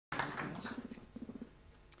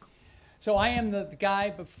So I am the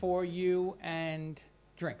guy before you and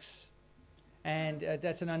drinks. And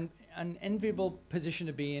that's an unenviable position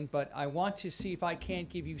to be in, but I want to see if I can't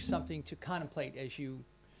give you something to contemplate as you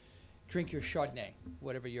drink your Chardonnay,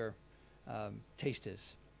 whatever your taste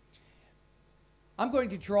is. I'm going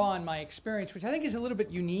to draw on my experience, which I think is a little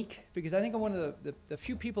bit unique, because I think I'm one of the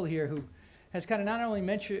few people here who has kind of not only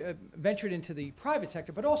ventured into the private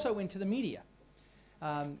sector, but also into the media.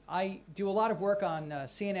 I do a lot of work on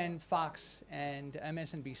CNN, Fox, and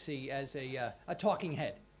MSNBC as a talking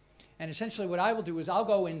head. And essentially what I will do is I'll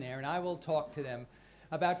go in there and I will talk to them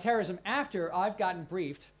about terrorism after I've gotten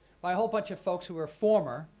briefed by a whole bunch of folks who are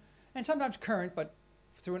former, and sometimes current, but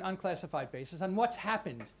through an unclassified basis, on what's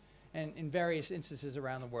happened in various instances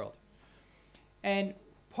around the world. And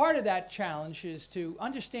part of that challenge is to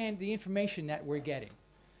understand the information that we're getting.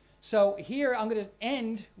 So here I'm going to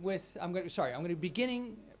end with, I'm going to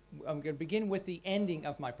begin with the ending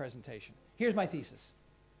of my presentation. Here's my thesis.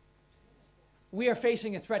 We are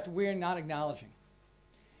facing a threat that we're not acknowledging.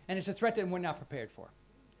 And it's a threat that we're not prepared for.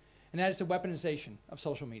 And that is the weaponization of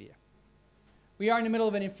social media. We are in the middle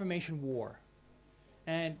of an information war.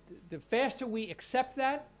 And the faster we accept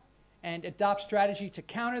that and adopt strategy to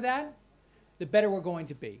counter that, the better we're going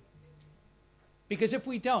to be. Because if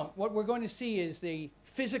we don't, what we're going to see is the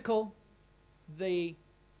physical, the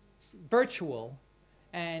virtual,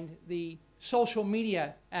 and the social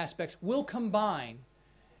media aspects will combine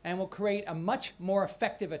and will create a much more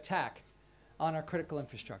effective attack on our critical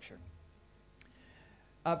infrastructure.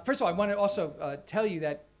 First of all, I want to also tell you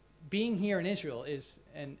that being here in Israel is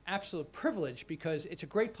an absolute privilege, because it's a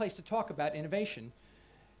great place to talk about innovation,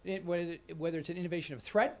 whether it's an innovation of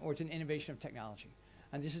threat or it's an innovation of technology.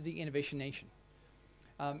 And this is the innovation nation.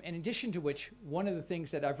 In addition to which, one of the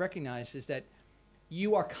things that I've recognized is that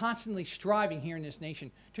you are constantly striving here in this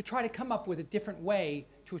nation to try to come up with a different way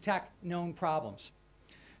to attack known problems.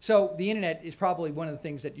 So the internet is probably one of the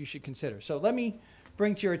things that you should consider. So let me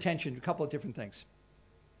bring to your attention a couple of different things.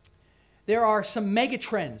 There are some mega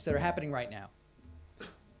trends that are happening right now.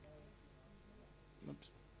 Oops.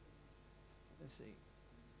 Let's see.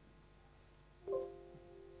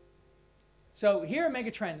 So here are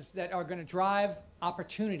mega trends that are going to drive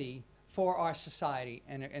opportunity for our society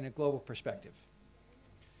in a global perspective.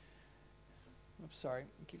 Oops, sorry.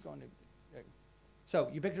 Keep going to. So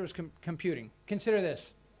ubiquitous computing. Consider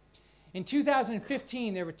this. In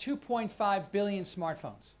 2015, there were 2.5 billion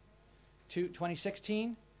smartphones.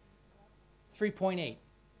 2016, 3.8.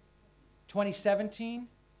 2017,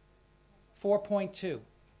 4.2.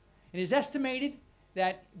 It is estimated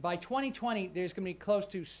that by 2020, there's going to be close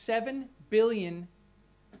to 7 billion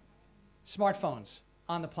smartphones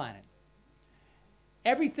on the planet.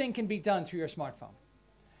 Everything can be done through your smartphone.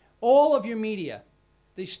 All of your media,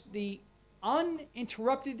 the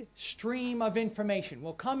uninterrupted stream of information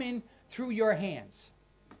will come in through your hands.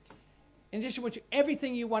 In addition to which,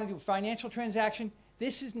 everything you want to do, financial transaction,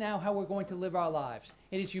 this is now how we're going to live our lives.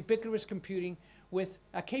 It is ubiquitous computing with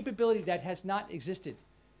a capability that has not existed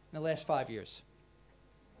in the last 5 years.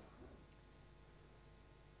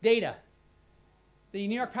 Data. The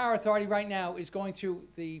New York Power Authority right now is going through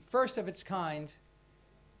the first of its kind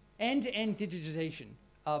end-to-end digitization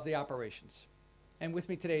of the operations. And with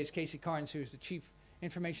me today is Casey Carnes, who's the Chief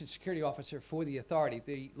Information Security Officer for the authority,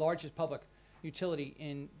 the largest public utility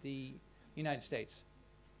in the United States.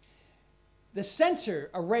 The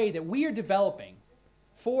sensor array that we are developing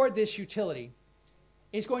for this utility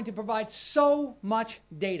is going to provide so much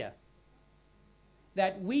data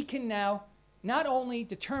that we can now not only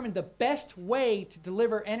determine the best way to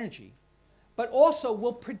deliver energy, but also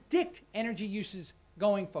will predict energy uses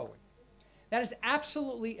going forward. That is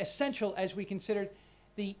absolutely essential as we consider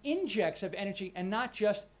the injects of energy and not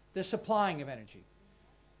just the supplying of energy.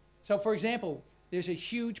 So for example, there's a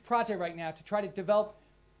huge project right now to try to develop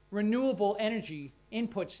renewable energy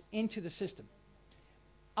inputs into the system.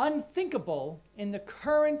 Unthinkable in the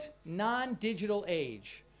current non-digital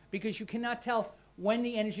age, because you cannot tell when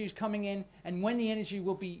the energy is coming in and when the energy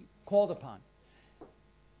will be called upon.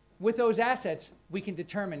 With those assets, we can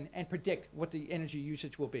determine and predict what the energy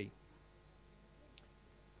usage will be.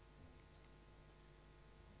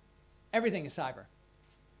 Everything is cyber.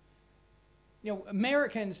 You know,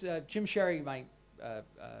 Americans, Jim Sherry, my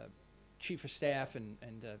chief of staff and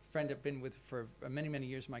a friend I've been with for many, many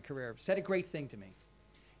years of my career, said a great thing to me.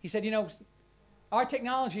 He said, you know, our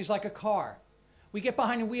technology is like a car. We get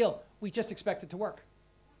behind the wheel, we just expect it to work.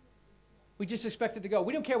 We just expect it to go.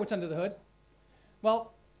 We don't care what's under the hood.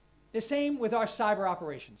 Well, the same with our cyber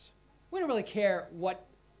operations. We don't really care what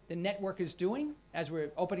the network is doing as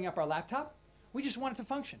we're opening up our laptop. We just want it to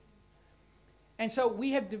function. And so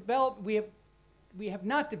we have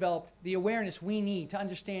not developed the awareness we need to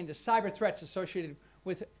understand the cyber threats associated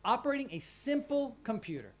with operating a simple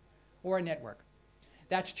computer or a network.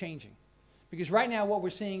 That's changing. Because right now what we're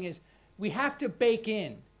seeing is we have to bake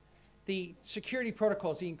in the security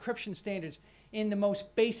protocols, the encryption standards in the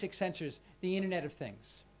most basic sensors, the Internet of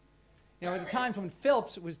Things. You know, at the times when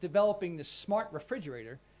Philips was developing the smart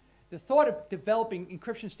refrigerator, the thought of developing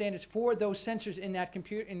encryption standards for those sensors in that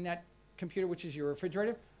computer, which is your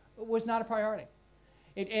refrigerator, was not a priority.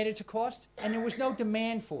 It added to cost, and there was no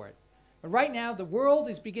demand for it. But right now, the world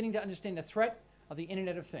is beginning to understand the threat of the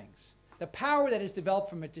Internet of Things. The power that is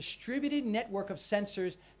developed from a distributed network of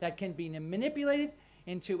sensors that can be manipulated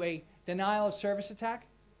into a denial of service attack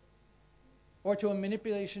or to a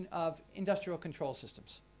manipulation of industrial control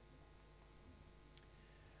systems.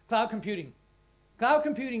 Cloud computing. Cloud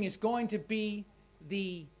computing is going to be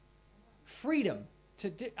the freedom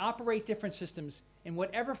to operate different systems in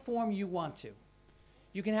whatever form you want to.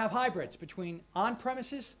 You can have hybrids between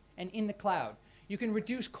on-premises and in the cloud. You can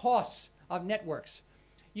reduce costs of networks.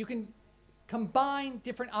 You can combine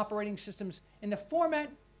different operating systems in the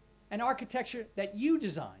format and architecture that you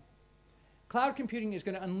design. Cloud computing is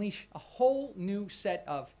going to unleash a whole new set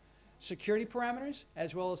of security parameters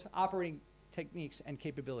as well as operating techniques and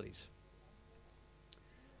capabilities.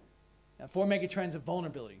 Now, 4 megatrends of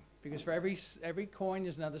vulnerability, because for every coin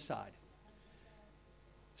there's another side.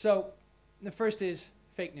 So the first is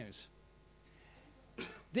fake news.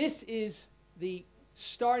 This is the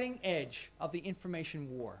starting edge of the information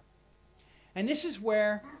war. And this is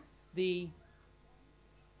where the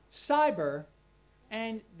cyber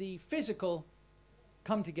and the physical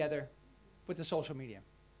come together with the social media.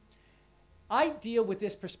 I deal with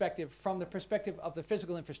this perspective from the perspective of the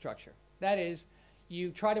physical infrastructure. That is, you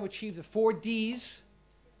try to achieve the 4 Ds: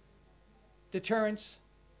 deterrence,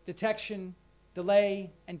 detection,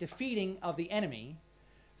 delay, and defeating of the enemy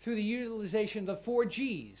through the utilization of the 4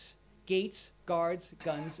 Gs: gates, guards,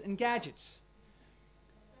 guns, and gadgets.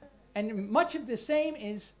 And much of the same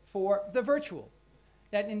is for the virtual.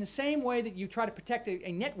 That in the same way that you try to protect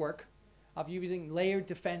a network of using layered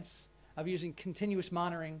defense, of using continuous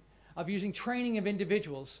monitoring, of using training of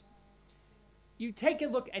individuals, you take a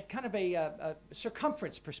look at kind of a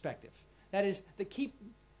circumference perspective. That is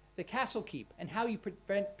the castle keep, and how you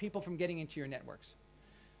prevent people from getting into your networks.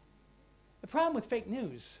 The problem with fake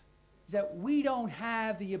news is that we don't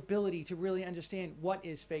have the ability to really understand what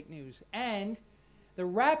is fake news. And the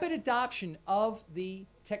rapid adoption of the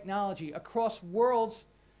technology across worlds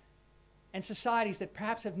and societies that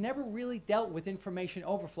perhaps have never really dealt with information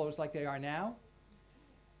overflows like they are now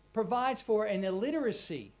provides for an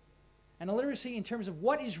illiteracy in terms of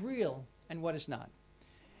what is real and what is not.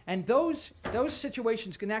 And those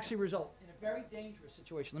situations can actually result in a very dangerous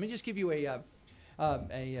situation. Let me just give you an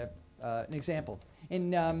example.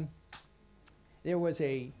 There was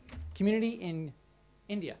a community in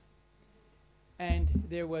India, and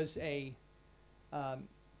there was I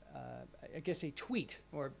guess a tweet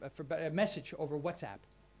or a message over WhatsApp.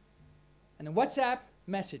 And the WhatsApp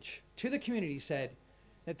message to the community said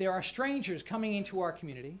that there are strangers coming into our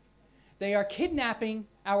community. They are kidnapping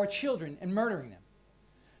our children and murdering them.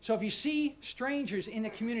 So if you see strangers in the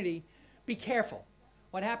community, be careful.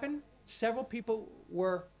 What happened? Several people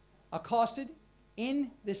were accosted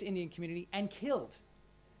in this Indian community and killed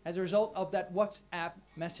as a result of that WhatsApp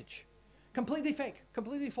message. Completely fake,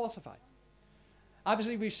 completely falsified.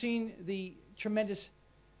 Obviously, we've seen the tremendous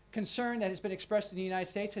concern that has been expressed in the United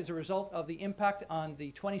States as a result of the impact on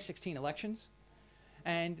the 2016 elections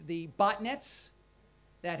and the botnets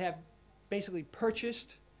that have basically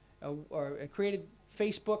purchased or created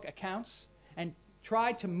Facebook accounts and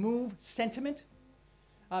tried to move sentiment.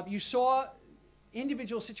 You saw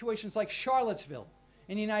individual situations like Charlottesville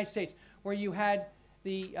in the United States, where you had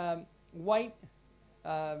the white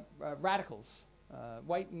radicals,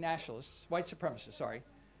 white nationalists, white supremacists, sorry,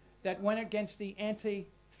 that went against the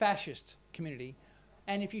anti-fascist community.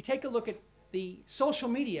 And if you take a look at the social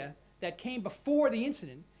media that came before the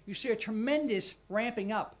incident, you see a tremendous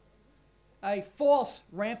ramping up, a false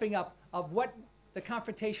ramping up of what the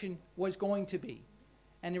confrontation was going to be.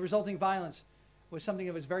 And the resulting violence was something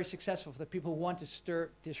that was very successful for the people who want to stir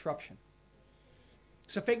disruption.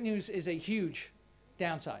 So fake news is a huge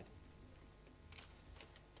downside.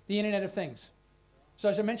 The Internet of Things. So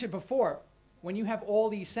as I mentioned before, when you have all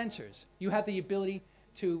these sensors, you have the ability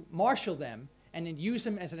to marshal them and then use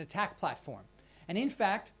them as an attack platform. And in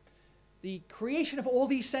fact, the creation of all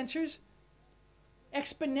these sensors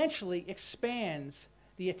exponentially expands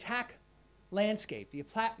the attack landscape, the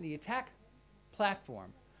attack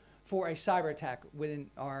platform for a cyber attack within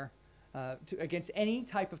our against any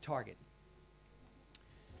type of target.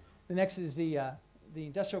 The next is the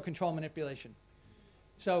industrial control manipulation.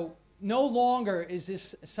 So no longer is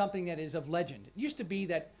this something that is of legend. It used to be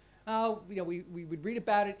that we would read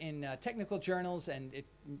about it in technical journals, and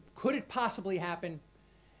could it possibly happen?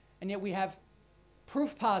 And yet we have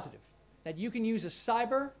proof positive that you can use a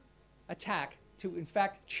cyber attack to, in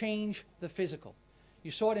fact, change the physical.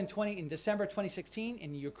 You saw it in December 2016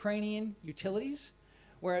 in Ukrainian utilities,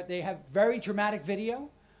 where they have very dramatic video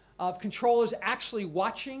of controllers actually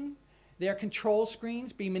watching their control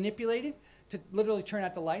screens be manipulated to literally turn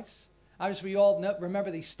out the lights. Obviously, we all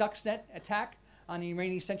remember the Stuxnet attack on the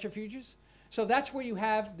Iranian centrifuges. So that's where you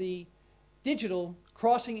have the digital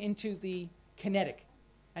crossing into the kinetic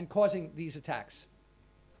and causing these attacks.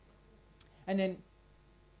 And then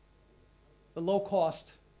the low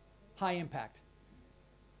cost, high impact.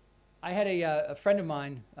 I had a friend of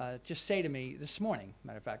mine just say to me this morning,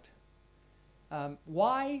 matter of fact,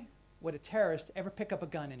 why would a terrorist ever pick up a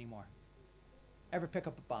gun anymore? Ever pick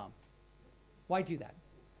up a bomb? Why do that?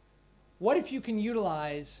 What if you can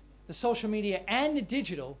utilize the social media and the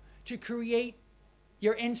digital to create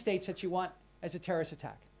your end states that you want as a terrorist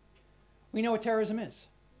attack? We know what terrorism is.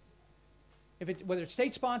 Whether it's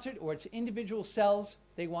state-sponsored or it's individual cells,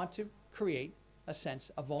 they want to create a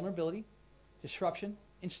sense of vulnerability, disruption,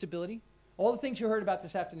 instability, all the things you heard about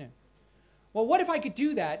this afternoon. Well, what if I could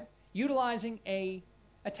do that utilizing an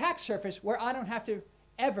attack surface where I don't have to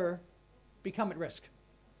ever become at risk?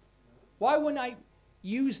 Why wouldn't I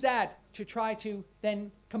use that to try to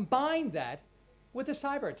then combine that with a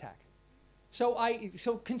cyber attack?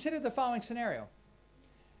 So consider the following scenario.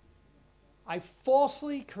 I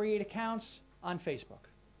falsely create accounts on Facebook,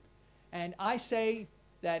 and I say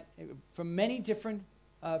that from many different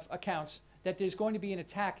accounts that there's going to be an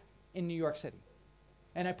attack in New York City.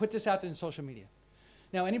 And I put this out there in social media.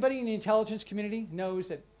 Now, anybody in the intelligence community knows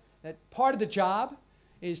that part of the job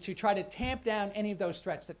is to try to tamp down any of those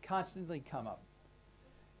threats that constantly come up.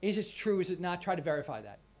 Is it true? Is it not? Try to verify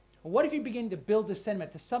that. Well, what if you begin to build this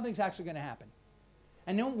sentiment that something's actually going to happen?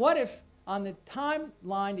 And then what if on the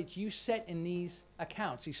timeline that you set in these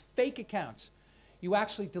accounts, these fake accounts, you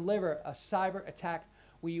actually deliver a cyber attack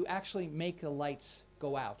where you actually make the lights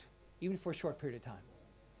go out, even for a short period of time?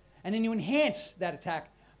 And then you enhance that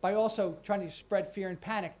attack by also trying to spread fear and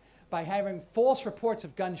panic by having false reports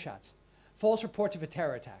of gunshots, false reports of a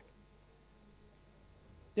terror attack.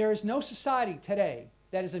 There is no society today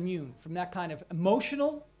that is immune from that kind of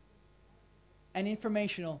emotional and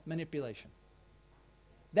informational manipulation.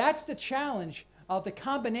 That's the challenge of the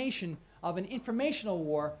combination of an informational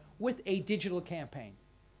war with a digital campaign.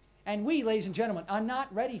 And we, ladies and gentlemen, are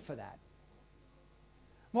not ready for that.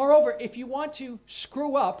 Moreover, if you want to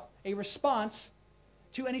screw up a response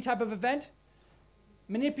to any type of event,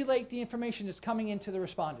 manipulate the information that's coming into the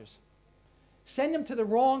responders. Send them to the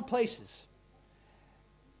wrong places.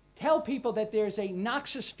 Tell people that there's a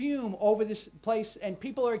noxious fume over this place and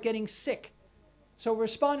people are getting sick. So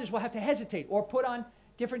responders will have to hesitate or put on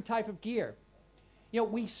different type of gear. You know,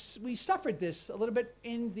 we suffered this a little bit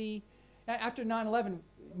after 9/11.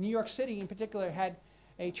 New York City in particular had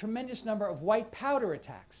a tremendous number of white powder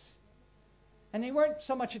attacks. And they weren't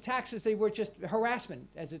so much attacks as they were just harassment,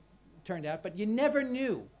 as it turned out, but you never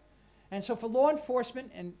knew. And so for law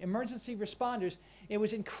enforcement and emergency responders, it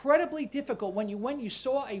was incredibly difficult when you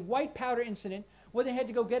saw a white powder incident where they had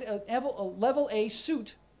to go get a level A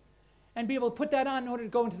suit and be able to put that on in order to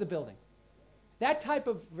go into the building. That type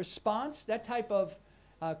of response, that type of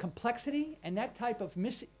complexity, and that type of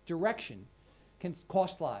misdirection can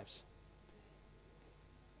cost lives.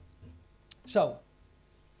 So,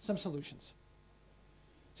 some solutions.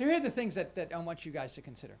 So here are the things that I want you guys to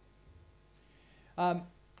consider.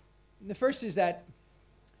 The first is that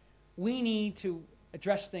we need to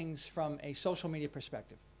address things from a social media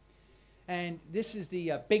perspective. And this is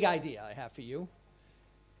the big idea I have for you.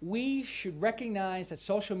 We should recognize that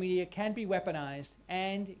social media can be weaponized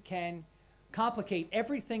and can complicate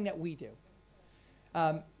everything that we do.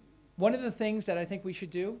 One of the things that I think we should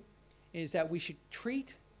do is that we should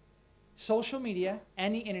treat social media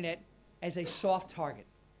and the internet as a soft target.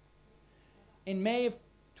 In May of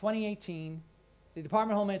 2018, the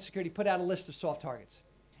Department of Homeland Security put out a list of soft targets.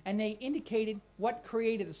 And they indicated what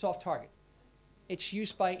created a soft target. Its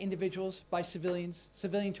use by individuals, by civilians,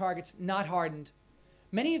 civilian targets, not hardened.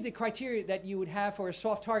 Many of the criteria that you would have for a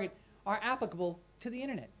soft target are applicable to the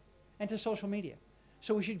internet and to social media.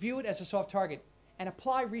 So we should view it as a soft target and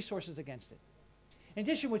apply resources against it. In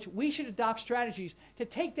addition to which, we should adopt strategies to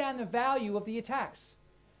take down the value of the attacks.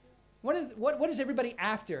 What is everybody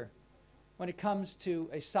after when it comes to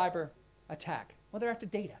a cyber attack? Well, they're after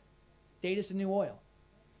data. Data's the new oil.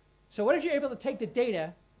 So what if you're able to take the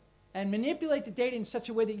data and manipulate the data in such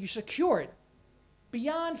a way that you secure it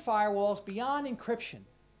beyond firewalls, beyond encryption?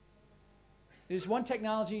 There's one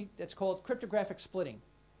technology that's called cryptographic splitting.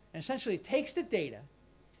 And essentially it takes the data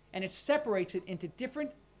and it separates it into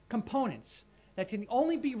different components that can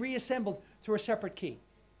only be reassembled through a separate key.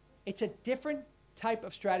 It's a different type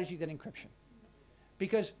of strategy than encryption.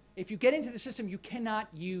 Because if you get into the system, you cannot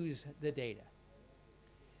use the data.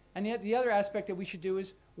 And yet the other aspect that we should do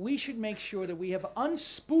is we should make sure that we have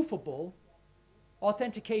unspoofable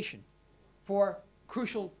authentication for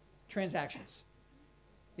crucial transactions.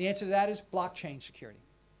 The answer to that is blockchain security.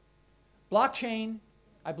 Blockchain,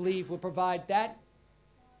 I believe, will provide that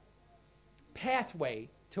pathway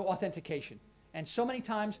to authentication. And so many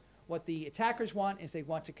times what the attackers want is they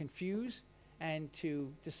want to confuse and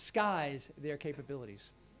to disguise their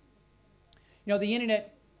capabilities. You know, the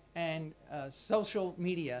internet and social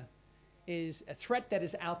media is a threat that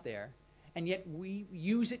is out there, and yet we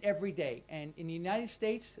use it every day. And in the United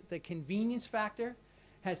States, the convenience factor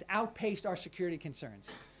has outpaced our security concerns.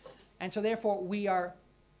 And so therefore, we are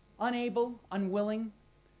unable, unwilling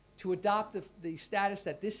to adopt the status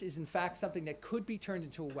that this is in fact something that could be turned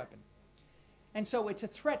into a weapon. And so it's a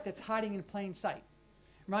threat that's hiding in plain sight.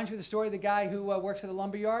 Reminds me of the story of the guy who works at a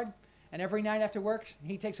lumber yard, and every night after work,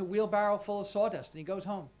 he takes a wheelbarrow full of sawdust and he goes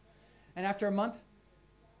home. And after a month,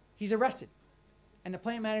 he's arrested. And the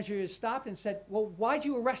plant manager is stopped and said, well, why'd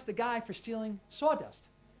you arrest the guy for stealing sawdust?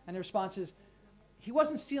 And the response is, he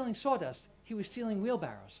wasn't stealing sawdust, he was stealing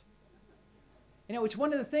wheelbarrows. You know, it's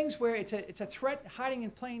one of the things where it's a threat hiding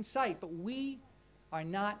in plain sight, but we are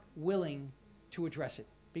not willing to address it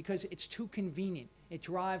because it's too convenient. It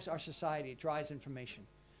drives our society. It drives information.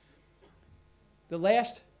 The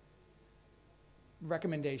last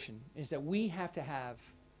recommendation is that we have to have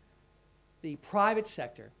the private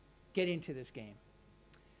sector get into this game.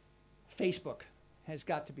 Facebook has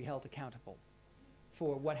got to be held accountable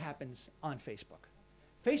for what happens on Facebook.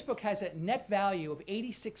 Facebook has a net value of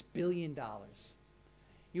 $86 billion.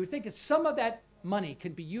 You would think that some of that money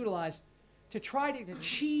could be utilized to try to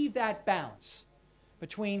achieve that balance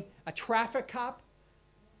between a traffic cop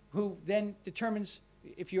who then determines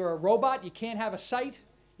if you're a robot, you can't have a site,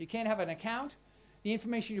 you can't have an account. The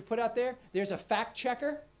information you put out there, there's a fact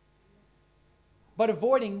checker, but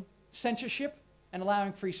avoiding censorship and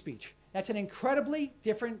allowing free speech. That's an incredibly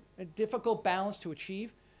difficult balance to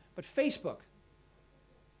achieve, but Facebook,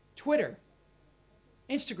 Twitter,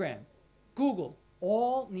 Instagram, Google,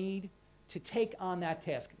 all need to take on that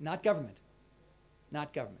task, not government,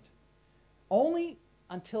 not government. Only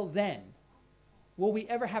until then will we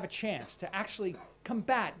ever have a chance to actually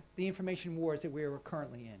combat the information wars that we are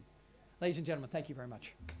currently in. Ladies and gentlemen, thank you very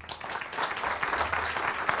much.